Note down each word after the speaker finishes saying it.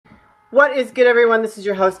What is good, everyone? This is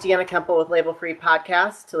your host, Deanna Kemple with Label Free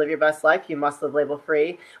Podcast. To live your best life, you must live label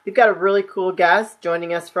free. We've got a really cool guest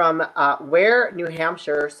joining us from Ware, New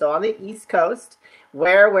Hampshire, so on the East Coast.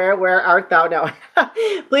 Where art thou now?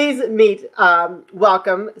 Please meet,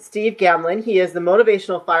 welcome, Steve Gamlin. He is the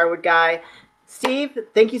Motivational Firewood Guy. Steve,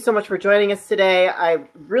 thank you so much for joining us today. I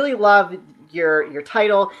really love your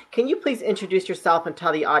title. Can you please introduce yourself and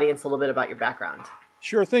tell the audience a little bit about your background?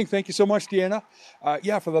 Sure thing. Thank you so much, Deanna.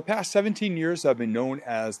 For the past 17 years, I've been known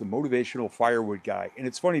as the Motivational Firewood Guy. And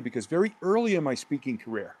it's funny because very early in my speaking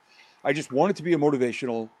career, I just wanted to be a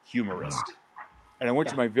motivational humorist. And I went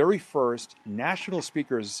to my very first National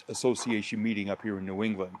Speakers Association meeting up here in New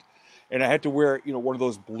England. And I had to wear, one of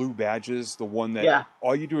those blue badges, the one that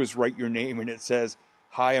all you do is write your name and it says,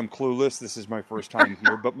 "Hi, I'm clueless. This is my first time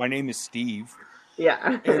here, but my name is Steve."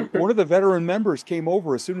 Yeah. And one of the veteran members came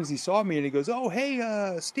over as soon as he saw me and he goes, "Oh,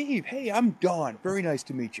 hey, Steve, hey, I'm Don. Very nice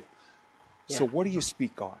to meet you. So what do you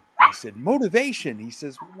speak on?" I said, "Motivation." He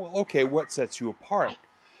says, "Well, okay, what sets you apart?"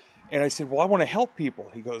 And I said, "Well, I want to help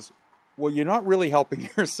people." He goes, "Well, you're not really helping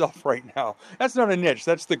yourself right now. That's not a niche.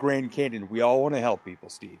 That's the Grand Canyon. We all want to help people,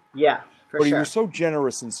 Steve." Yeah, but he was so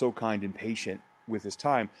generous and so kind and patient with his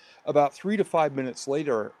time. About 3 to 5 minutes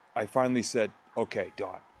later, I finally said, "Okay,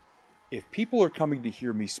 Don, if people are coming to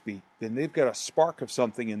hear me speak, then they've got a spark of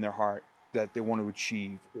something in their heart that they want to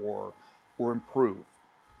achieve or improve.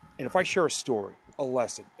 And if I share a story, a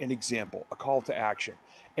lesson, an example, a call to action,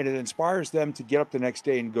 and it inspires them to get up the next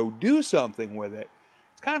day and go do something with it,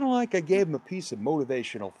 it's kind of like I gave them a piece of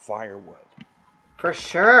motivational firewood." For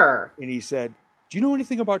sure. And he said, "Do you know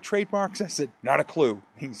anything about trademarks?" I said, "Not a clue."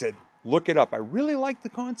 He said, "Look it up. I really like the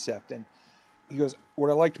concept." And he goes, "What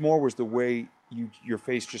I liked more was the way your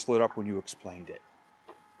face just lit up when you explained it."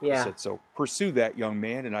 Yeah. I said, "So pursue that, young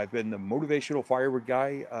man." And I've been the Motivational Firewood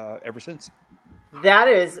Guy ever since.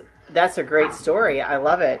 That's a great story. I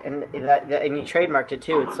love it, and and you trademarked it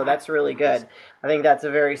too. So that's really good. I think that's a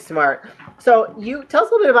very smart. So you tell us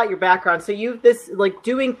a little bit about your background. So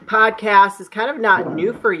doing podcasts is kind of not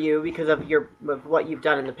new for you because of what you've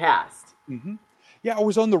done in the past. Mm-hmm. Yeah, I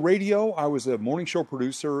was on the radio. I was a morning show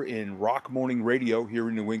producer in rock morning radio here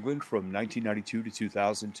in New England from 1992 to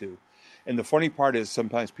 2002. And the funny part is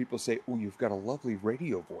sometimes people say, "Oh, you've got a lovely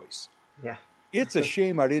radio voice." Yeah. It's a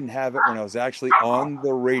shame I didn't have it when I was actually on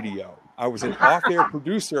the radio. I was an off-air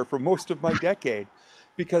producer for most of my decade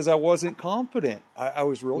because I wasn't confident. I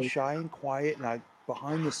was real shy and quiet and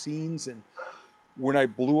behind the scenes. And when I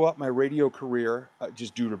blew up my radio career,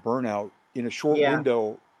 just due to burnout, in a short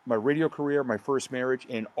window, my radio career, my first marriage,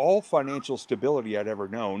 and all financial stability I'd ever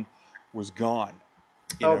known was gone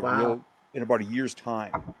in about a year's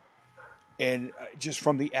time. And just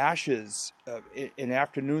from the ashes, an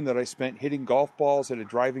afternoon that I spent hitting golf balls at a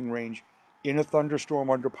driving range in a thunderstorm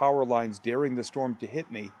under power lines, daring the storm to hit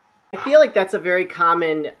me. I feel like that's a very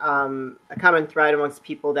common thread amongst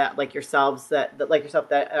people that like yourselves that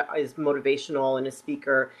is motivational and a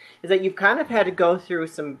speaker, is that you've kind of had to go through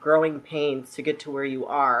some growing pains to get to where you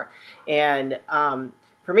are. And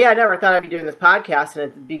for me, I never thought I'd be doing this podcast and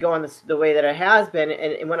it'd be going the way that it has been.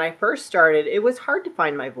 And when I first started, it was hard to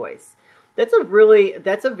find my voice. That's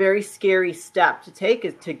a very scary step to take,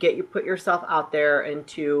 is to put yourself out there, and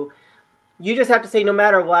you just have to say, no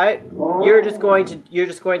matter what, you're just going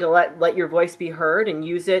to let your voice be heard and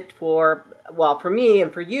use it for me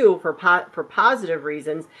and for you for positive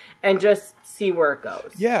reasons, and just see where it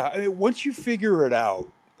goes. Yeah, I mean, once you figure it out,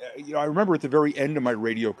 I remember at the very end of my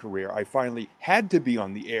radio career, I finally had to be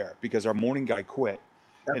on the air because our morning guy quit,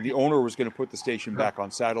 and the owner was going to put the station back on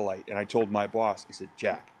satellite. And I told my boss, I said,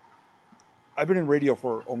 "Jack, I've been in radio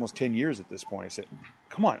for almost 10 years at this point." I said,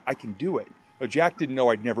 "Come on, I can do it." But Jack didn't know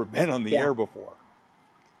I'd never been on the air before.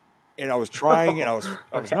 And I was trying, and I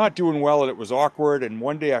was not doing well, and it was awkward. And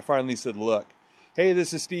one day I finally said, "Look, hey,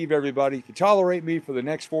 this is Steve, everybody. If you tolerate me for the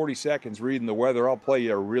next 40 seconds reading the weather, I'll play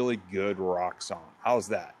you a really good rock song. How's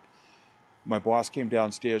that?" My boss came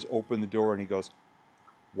downstairs, opened the door, and he goes,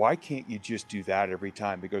 "Why can't you just do that every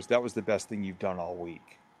time?" Because that was the best thing you've done all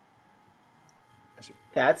week. I said,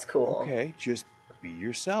 "That's cool. Okay, just be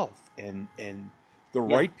yourself, and the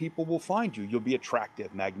right people will find you. You'll be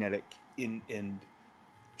attractive, magnetic, and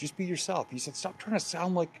just be yourself." He said, "Stop trying to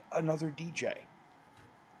sound like another DJ."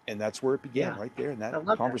 And that's where it began, right there in that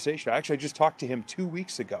conversation. I just talked to him 2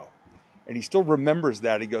 weeks ago, and he still remembers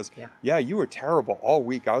that. He goes, "Yeah, you were terrible all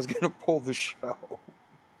week. I was going to pull the show."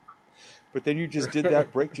 But then you just did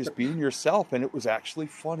that break, just being yourself, and it was actually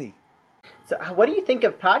funny. So what do you think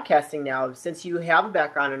of podcasting now, since you have a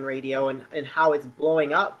background in radio and how it's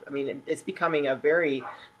blowing up? I mean, it's becoming a very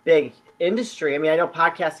big industry. I mean, I know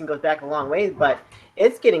podcasting goes back a long way, but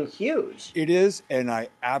it's getting huge. It is, and I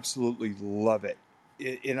absolutely love it.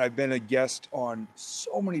 And I've been a guest on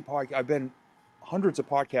so many podcasts. I've been hundreds of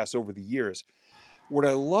podcasts over the years. What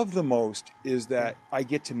I love the most is that I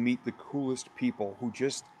get to meet the coolest people who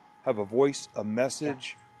just have a voice, a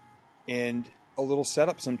message, and a little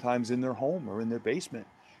setup sometimes in their home or in their basement.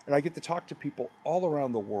 And I get to talk to people all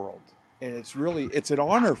around the world. And it's an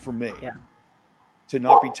honor for me to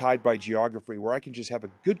not be tied by geography, where I can just have a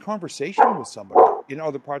good conversation with somebody in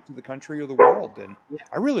other parts of the country or the world. And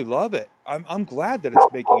I really love it. I'm glad that it's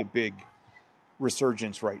making a big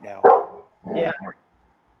resurgence right now. Yeah.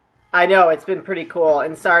 I know, it's been pretty cool.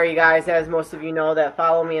 And sorry, you guys, as most of you know that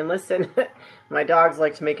follow me and listen, my dogs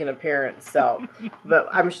like to make an appearance. So, but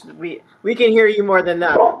we can hear you more than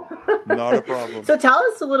them. Not a problem. So tell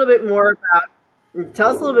us a little bit more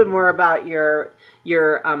about your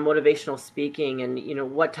motivational speaking,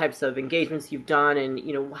 and what types of engagements you've done,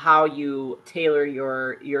 and how you tailor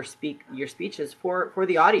your speeches for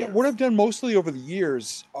the audience. Yeah, what I've done mostly over the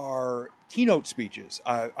years are keynote speeches.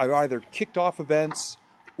 I've either kicked off events,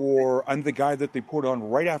 or I'm the guy that they put on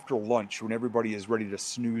right after lunch when everybody is ready to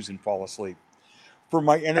snooze and fall asleep. For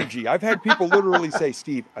my energy, I've had people literally say,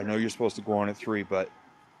 "Steve, I know you're supposed to go on at 3, but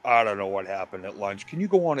I don't know what happened at lunch. Can you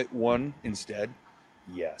go on at 1 instead?"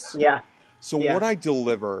 Yes. Yeah. So what I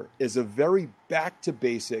deliver is a very back to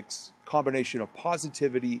basics combination of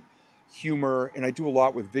positivity, humor, and I do a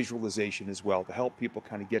lot with visualization as well to help people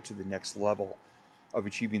kind of get to the next level of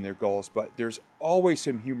achieving their goals. But there's always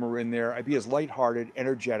some humor in there. I be as lighthearted,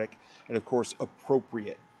 energetic, and of course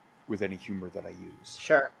appropriate with any humor that I use.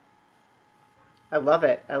 Sure. I love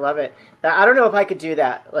it. I love it. I don't know if I could do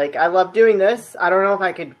that. Like, I love doing this. I don't know if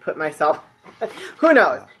I could put myself... Who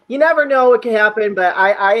knows? You never know what can happen, but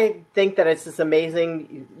I think that it's just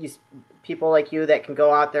amazing. People like you that can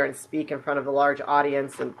go out there and speak in front of a large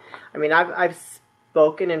audience. And I mean, I've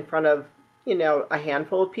spoken in front of, a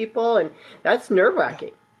handful of people, and that's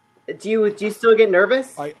nerve-wracking. Do you still get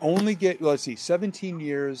nervous? I only get, 17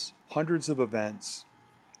 years, hundreds of events,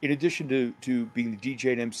 in addition to being the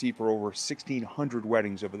DJ and MC for over 1,600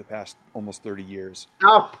 weddings over the past almost 30 years.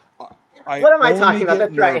 Oh, what am I talking about?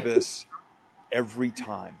 That's right. Nervous every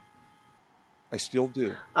time. I still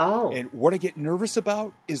do. Oh. And what I get nervous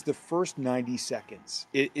about is the first 90 seconds.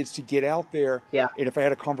 It's to get out there, and if I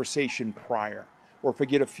had a conversation prior, or if I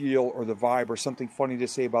get a feel or the vibe or something funny to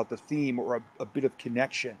say about the theme or a bit of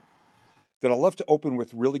connection, that I love to open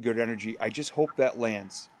with really good energy. I just hope that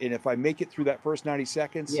lands. And if I make it through that first 90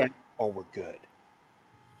 seconds, we're good.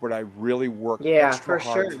 But I really work extra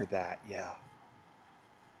hard for that. Yeah.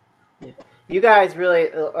 You guys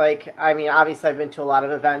really, obviously I've been to a lot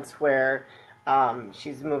of events where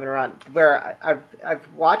she's moving around, where I've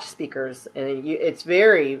watched speakers, and it's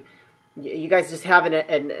very... You guys just have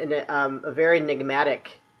a very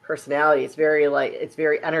enigmatic personality. It's very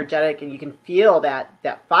energetic, and you can feel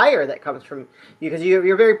that fire that comes from you because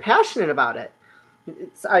you're very passionate about it.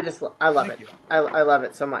 I love it. I love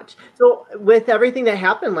it so much. So with everything that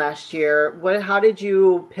happened last year, how did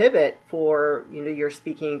you pivot for your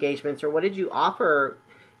speaking engagements, or what did you offer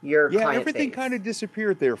your client everything base? kind of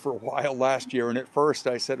disappeared there for a while last year, and at first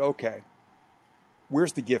I said, okay,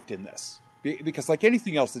 where's the gift in this? Because like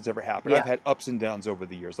anything else that's ever happened, I've had ups and downs over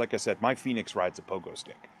the years. Like I said, my Phoenix rides a pogo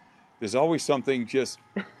stick. There's always something just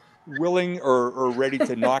willing or ready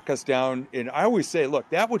to knock us down. And I always say, look,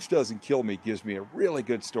 that which doesn't kill me gives me a really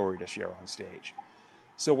good story to share on stage.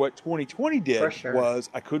 So what 2020 did was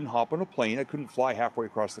I couldn't hop on a plane. I couldn't fly halfway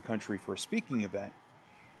across the country for a speaking event.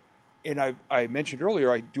 And I mentioned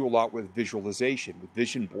earlier, I do a lot with visualization, with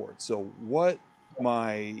vision boards. So what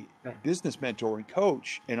my business mentor and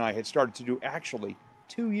coach and I had started to do actually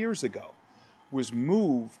 2 years ago was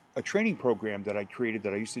move a training program that I created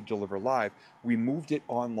that I used to deliver live. We moved it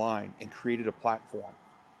online and created a platform.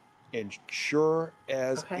 And sure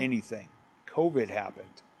as anything, COVID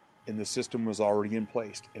happened and the system was already in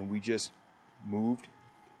place. And we just moved,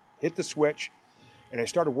 hit the switch. And I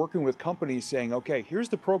started working with companies saying, okay, here's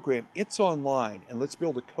the program. It's online, and let's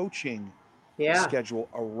build a coaching schedule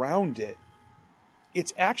around it.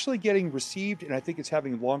 It's actually getting received, and I think it's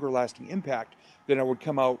having longer lasting impact than I would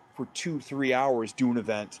come out for 2-3 hours, do an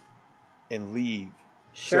event, and leave.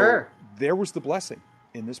 Sure. So there was the blessing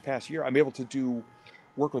in this past year. I'm able to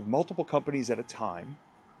work with multiple companies at a time,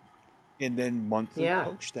 and then monthly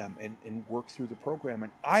coach them and work through the program.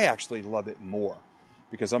 And I actually love it more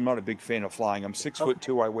because I'm not a big fan of flying. I'm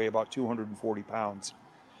 6'2". I weigh about 240 pounds.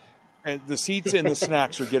 And the seats and the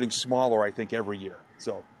snacks are getting smaller, I think, every year.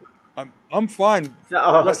 So I'm fine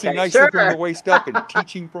resting nicely from the waist up and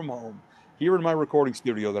teaching from home. here in my recording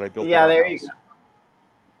studio that I built at Yeah, our there you house. go.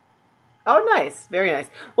 Oh, nice. Very nice.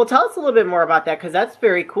 Well, tell us a little bit more about that because that's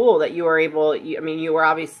very cool that you were able. I mean, you were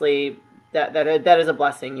obviously that is a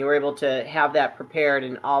blessing. You were able to have that prepared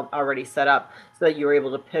and already set up so that you were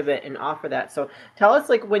able to pivot and offer that. So, tell us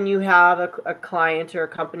like when you have a client or a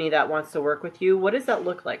company that wants to work with you, what does that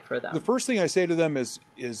look like for The them? first thing I say to them is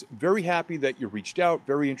very happy that you reached out,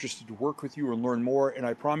 very interested to work with you and learn more. And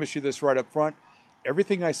I promise you this right up front,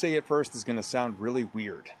 everything I say at first is going to sound really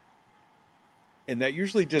weird. And that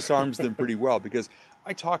usually disarms them pretty well because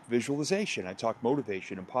I talk visualization, I talk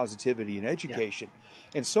motivation and positivity and Yeah. education.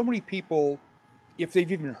 And so many people, if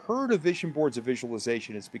they've even heard of vision boards of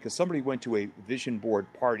visualization, it's because somebody went to a vision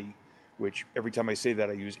board party, which every time I say that,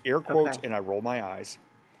 I use air quotes Okay. and I roll my eyes.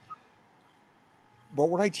 But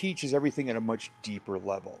what I teach is everything at a much deeper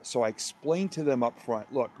level. So I explain to them up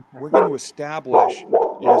front, look, we're going to establish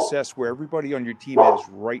and assess where everybody on your team is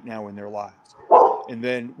right now in their lives. And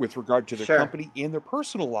then with regard to their Sure. company and their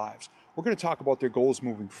personal lives, we're going to talk about their goals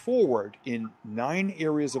moving forward in 9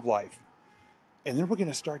 areas of life. And then we're going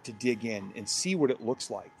to start to dig in and see what it looks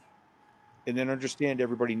like. And then understand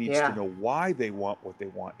everybody needs to Yeah. know why they want what they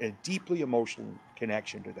want and a deeply emotional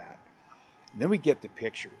connection to that. And then we get the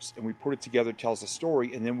pictures and we put it together, tells a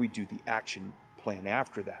story, and then we do the action plan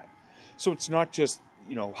after that. So it's not just,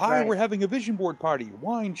 hi, we're Right. having a vision board party,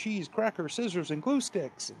 wine, cheese, cracker, scissors, and glue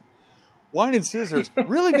sticks. And wine and scissors,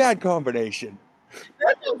 really bad combination.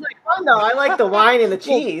 That sounds like fun though. I like the wine and the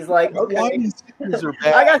Well, cheese. Like, wine okay, and scissors are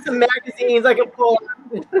I bad. got some magazines I can pull.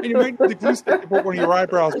 And you might need the glue stick to put one of your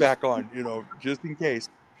eyebrows back on, just in case.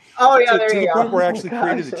 Oh yeah, To there the you point where I go. Oh actually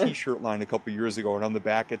created a gosh. t-shirt line a couple years ago, and on the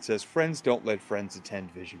back it says, friends don't let friends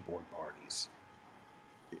attend vision board parties.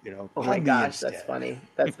 Oh Call my me gosh, that's instead. funny.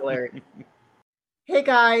 That's hilarious. Hey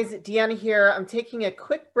guys, Deanna here. I'm taking a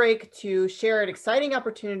quick break to share an exciting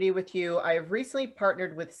opportunity with you. I have recently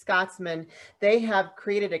partnered with Scotsman. They have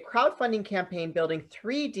created a crowdfunding campaign building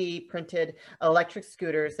 3D printed electric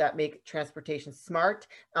scooters that make transportation smart,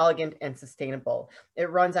 elegant, and sustainable.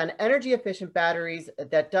 It runs on energy efficient batteries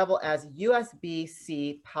that double as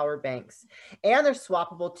USB-C power banks. And they're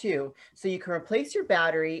swappable too, so you can replace your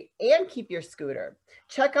battery and keep your scooter.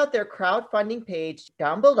 Check out their crowdfunding page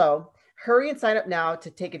down below. Hurry and sign up now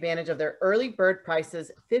to take advantage of their early bird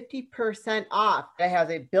prices, 50% off. It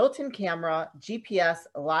has a built-in camera, GPS,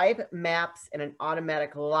 live maps, and an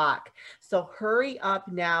automatic lock. So hurry up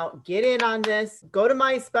now, get in on this. Go to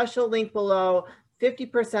my special link below,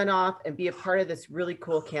 50% off, and be a part of this really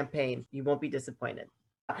cool campaign. You won't be disappointed.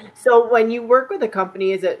 So when you work with a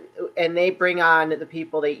company, is it and they bring on the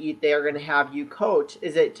people they are going to have you coach?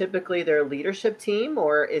 Is it typically their leadership team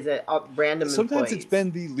or is it random Sometimes it's employees?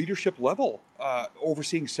 been the leadership level,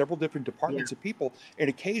 overseeing several different Yeah. departments of people, and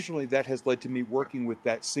occasionally that has led to me working with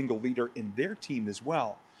that single leader in their team as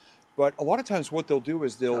well. But a lot of times, what they'll do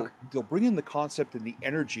is Okay. they'll bring in the concept and the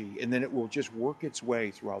energy, and then it will just work its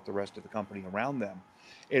way throughout the rest of the company around them.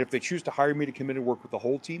 And if they choose to hire me to come in and work with the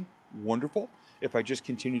whole team, wonderful. If I just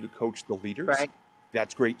continue to coach the leaders, Right.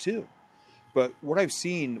 that's great too. But what I've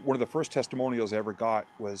seen, one of the first testimonials I ever got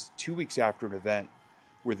was 2 weeks after an event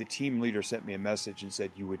where the team leader sent me a message and said,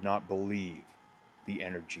 you would not believe the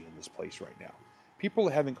energy in this place right now. People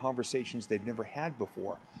are having conversations they've never had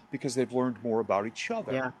before because they've learned more about each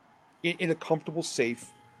other Yeah. in a comfortable,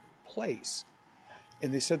 safe place.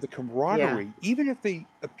 And they said the Yeah. camaraderie, even if they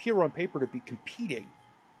appear on paper to be competing,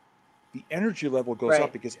 the energy level goes up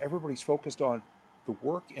Right. because everybody's focused on the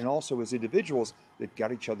work, and also as individuals, they've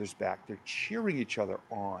got each other's back. They're cheering each other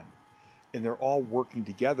on, and they're all working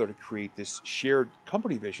together to create this shared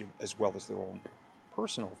company vision as well as their own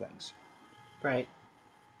personal things. Right.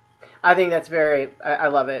 I think that's I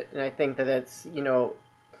love it. And I think that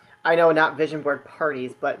I know not vision board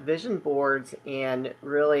parties, but vision boards and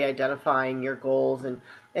really identifying your goals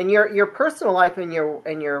and your personal life and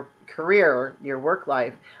your career, your work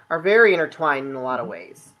life are very intertwined in a lot of Mm-hmm.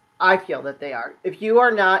 ways. I feel that they are. If you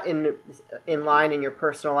are not in line in your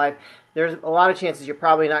personal life, there's a lot of chances you're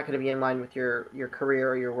probably not going to be in line with your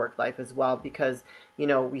career or your work life as well because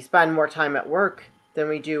we spend more time at work than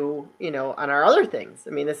we do on our other things.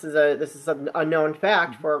 I mean, this is a known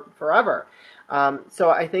fact Mm-hmm. for forever.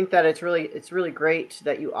 So I think that it's really great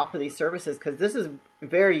that you offer these services because this is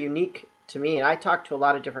very unique to me. And I talk to a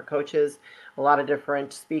lot of different coaches, a lot of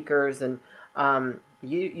different speakers, and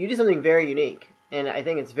you do something very unique, and I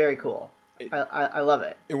think it's very cool. I love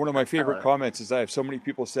it. And one of my I favorite love it. comments is I have so many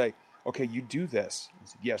people say, okay, you do this. I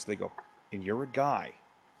said, yes. They go, and you're a guy.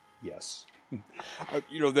 Yes.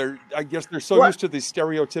 I guess they're so What? used to the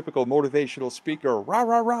stereotypical motivational speaker, rah,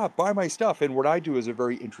 rah, rah, buy my stuff. And what I do is a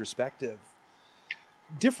very introspective,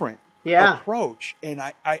 different Yeah. approach. And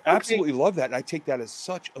I Okay. absolutely love that. And I take that as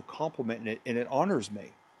such a compliment, and it honors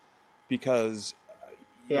me because,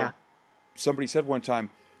 you know, Yeah. somebody said one time,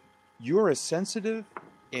 you're as sensitive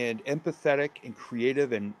and empathetic and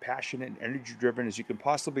creative and passionate and energy driven as you can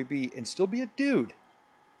possibly be and still be a dude.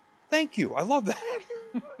 Thank you. I love that.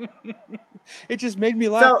 It just made me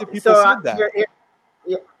laugh So that people so said that.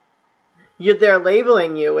 they're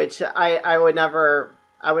labeling you, which I would never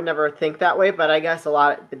think that way, but I guess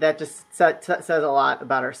that just says a lot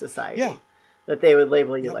about our Yeah. society that they would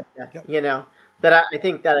label you Yep. like that. Yep. You know, but I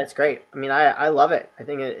think that it's great. I mean, I love it. I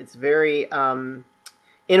think it's very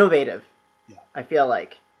innovative. Yeah. I feel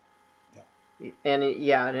like.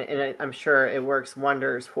 Yeah. And I'm sure it works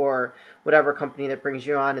wonders for whatever company that brings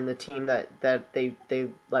you on and the team that they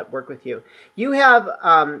let work with you. You have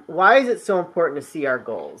why is it so important to see our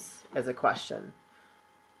goals as a question?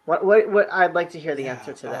 What I'd like to hear the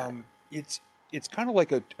answer to that. It's kind of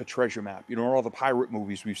like a treasure map. You know, all the pirate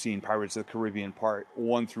movies we've seen, Pirates of the Caribbean Part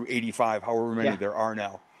 1 through 85, however many there are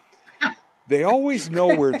now. They always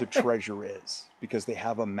know where the treasure is because they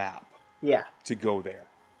have a map to go there.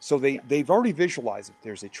 So they've already visualized it.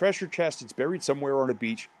 There's a treasure chest. It's buried somewhere on a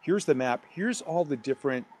beach. Here's the map. Here's all the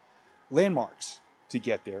different landmarks to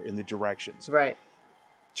get there in the directions. Right.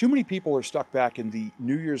 Too many people are stuck back in the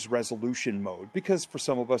New Year's resolution mode because for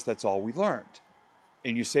some of us, that's all we learned.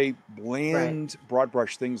 And you say bland, broad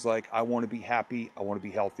brush things like, I want to be happy. I want to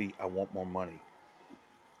be healthy. I want more money.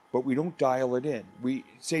 But we don't dial it in. We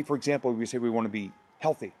say, for example, we say we want to be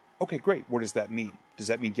healthy. Okay, great. What does that mean? Does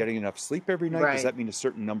that mean getting enough sleep every night? Right. Does that mean a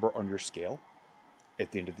certain number on your scale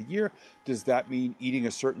at the end of the year? Does that mean eating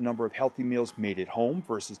a certain number of healthy meals made at home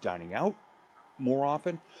versus dining out more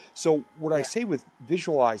often? So what I say with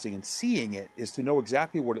visualizing and seeing it is to know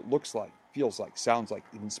exactly what it looks like, feels like, sounds like,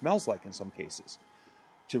 even smells like in some cases.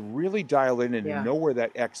 To really dial in and know where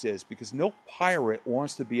that X is, because no pirate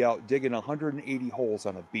wants to be out digging 180 holes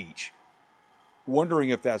on a beach, wondering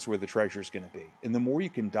if that's where the treasure is going to be. And the more you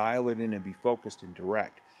can dial it in and be focused and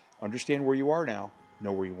direct, understand where you are now,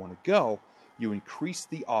 know where you want to go, you increase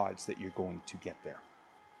the odds that you're going to get there.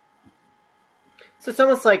 So it's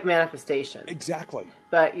almost like manifestation. Exactly.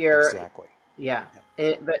 But you're exactly. Yeah.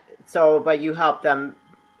 But you help them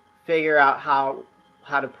figure out how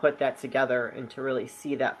to put that together and to really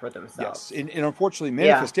see that for themselves. Yes, and unfortunately,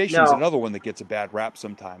 manifestation is another one that gets a bad rap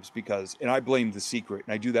sometimes because, and I blame The Secret,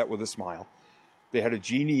 and I do that with a smile. They had a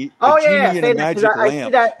genie in a magic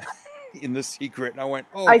lamp in The Secret, and I went,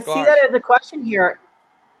 oh, gosh. See that as a question here.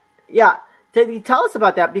 Yeah, tell us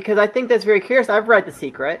about that because I think that's very curious. I've read The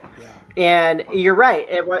Secret, and you're right.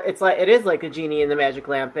 It is like a genie in the magic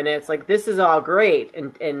lamp, and it's like this is all great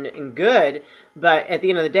and good, but at the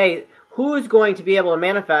end of the day, who's going to be able to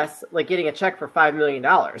manifest like getting a check for $5 million?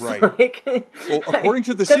 Right. Well, according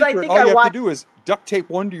to The Secret, all you have to do is duct tape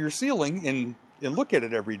one to your ceiling and look at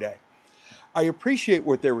it every day. I appreciate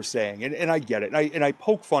what they were saying, and I get it. And I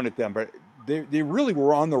poke fun at them, but they really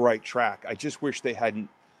were on the right track. I just wish they hadn't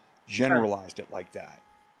generalized it like that.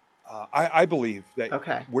 I believe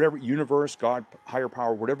that whatever universe, God, higher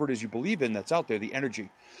power, whatever it is you believe in that's out there, the energy,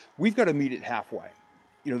 we've got to meet it halfway.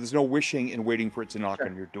 You know, there's no wishing and waiting for it to knock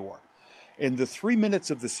on your door. And the 3 minutes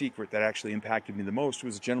of The Secret that actually impacted me the most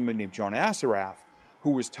was a gentleman named John Assaraf who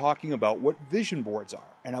was talking about what vision boards are.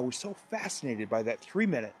 And I was so fascinated by that 3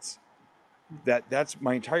 minutes that's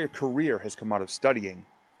my entire career has come out of studying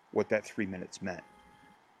what that 3 minutes meant.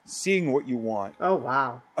 Seeing what you want. Oh,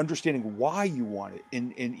 wow. Understanding why you want it.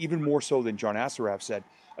 And even more so than John Assaraf said,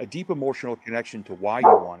 a deep emotional connection to why you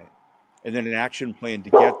want it. And then an action plan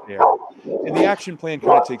to get there. And the action plan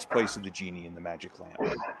kind of takes place of the genie in the magic lamp.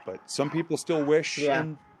 But some people still wish,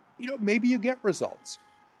 and maybe you get results.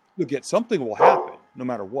 You'll get something will happen, no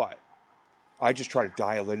matter what. I just try to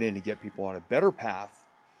dial it in and get people on a better path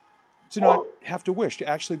to not have to wish, to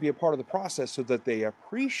actually be a part of the process so that they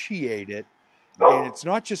appreciate it. And it's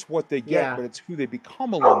not just what they get, but it's who they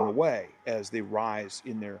become along the way as they rise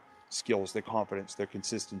in their skills, their confidence, their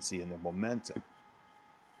consistency, and their momentum.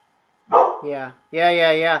 Yeah.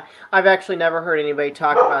 I've actually never heard anybody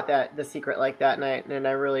talk about The Secret like that, and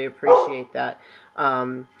I really appreciate that.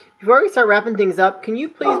 Before we start wrapping things up, can you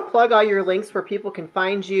please plug all your links where people can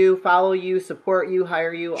find you, follow you, support you,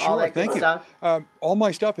 hire you, all that good stuff? All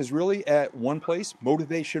my stuff is really at one place,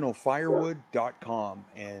 motivationalfirewood.com,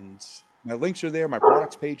 and my links are there, my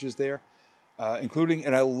products page is there, including,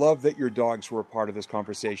 and I love that your dogs were a part of this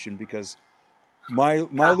conversation because my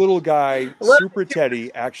little guy, Super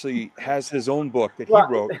Teddy, actually has his own book that he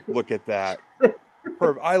wrote. Look at that.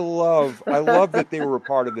 I love that they were a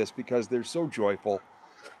part of this because they're so joyful.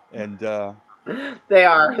 And They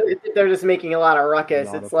are. They're just making a lot of ruckus.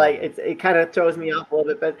 Not a It's like problem. it kind of throws me off a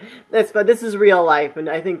little bit, but this is real life, and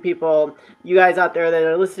I think people, you guys out there that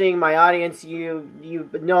are listening, my audience,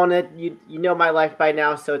 you've known it, you know my life by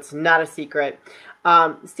now, so it's not a secret.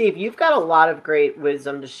 Steve, you've got a lot of great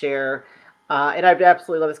wisdom to share, and I've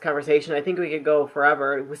absolutely love this conversation. I think we could go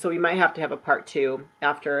forever, so we might have to have a part two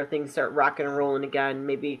after things start rocking and rolling again,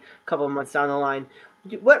 maybe a couple of months down the line.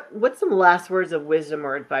 What's some last words of wisdom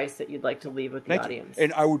or advice that you'd like to leave with the Thank you. audience?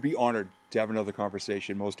 And I would be honored to have another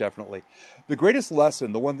conversation, most definitely. The greatest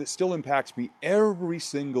lesson, the one that still impacts me every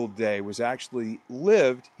single day, was actually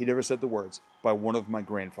lived, he never said the words, by one of my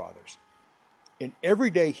grandfathers. And every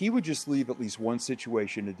day he would just leave at least one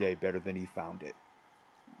situation a day better than he found it.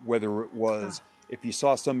 Whether it was if you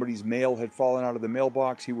saw somebody's mail had fallen out of the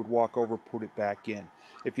mailbox, he would walk over, put it back in.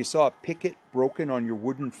 If you saw a picket broken on your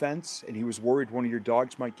wooden fence and he was worried one of your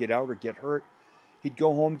dogs might get out or get hurt, he'd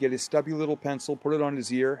go home, get his stubby little pencil, put it on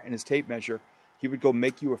his ear and his tape measure. He would go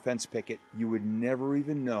make you a fence picket. You would never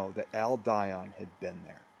even know that Al Dion had been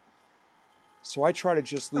there. So I try to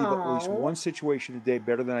just leave at least one situation a day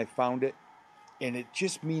better than I found it. And it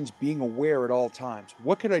just means being aware at all times.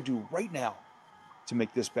 What could I do right now to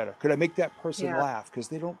make this better? Could I make that person laugh because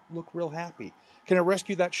they don't look real happy? Can I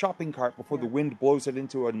rescue that shopping cart before the wind blows it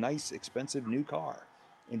into a nice, expensive new car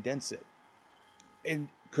and dents it? And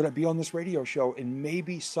could I be on this radio show and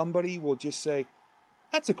maybe somebody will just say,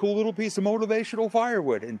 that's a cool little piece of motivational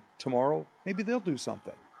firewood. And tomorrow, maybe they'll do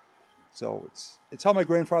something. So it's how my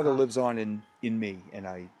grandfather lives on in me. And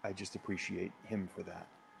I just appreciate him for that.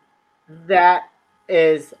 That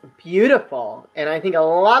is beautiful, and I think a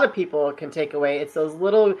lot of people can take away. It's those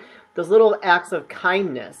little acts of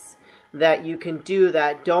kindness that you can do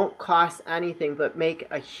that don't cost anything but make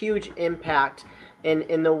a huge impact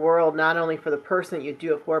in the world, not only for the person that you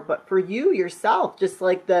do it for, but for you yourself. Just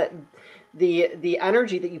like the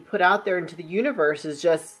energy that you put out there into the universe is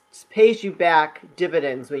just pays you back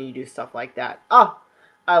dividends when you do stuff like that. Oh,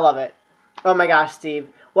 I love it. Oh my gosh, Steve.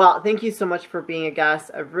 Well, thank you so much for being a guest.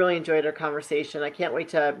 I've really enjoyed our conversation. I can't wait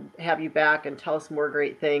to have you back and tell us more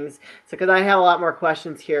great things. So, because I have a lot more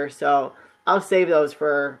questions here, so I'll save those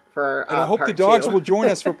for. And I hope part the dogs two. will join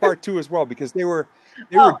us for part two as well, because they were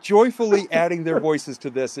joyfully adding their voices to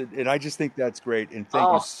this, and I just think that's great. And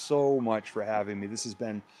thank you so much for having me. This has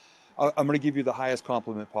been. I'm going to give you the highest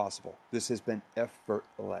compliment possible. This has been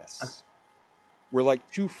effortless. We're like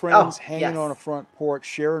two friends hanging on a front porch,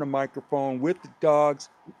 sharing a microphone with the dogs,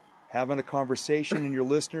 having a conversation, and your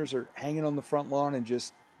listeners are hanging on the front lawn and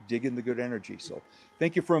just digging the good energy. So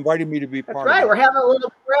thank you for inviting me to be part of it. We're having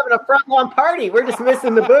a front lawn party. We're just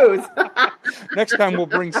missing the booze. Next time we'll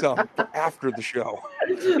bring some after the show.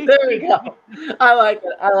 There we go. I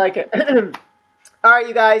like it. All right,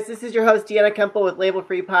 you guys, this is your host, Deanna Kemple with Label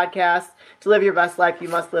Free Podcast. To live your best life, you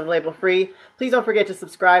must live label free. Please don't forget to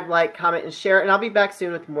subscribe, like, comment, and share, and I'll be back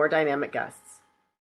soon with more dynamic guests.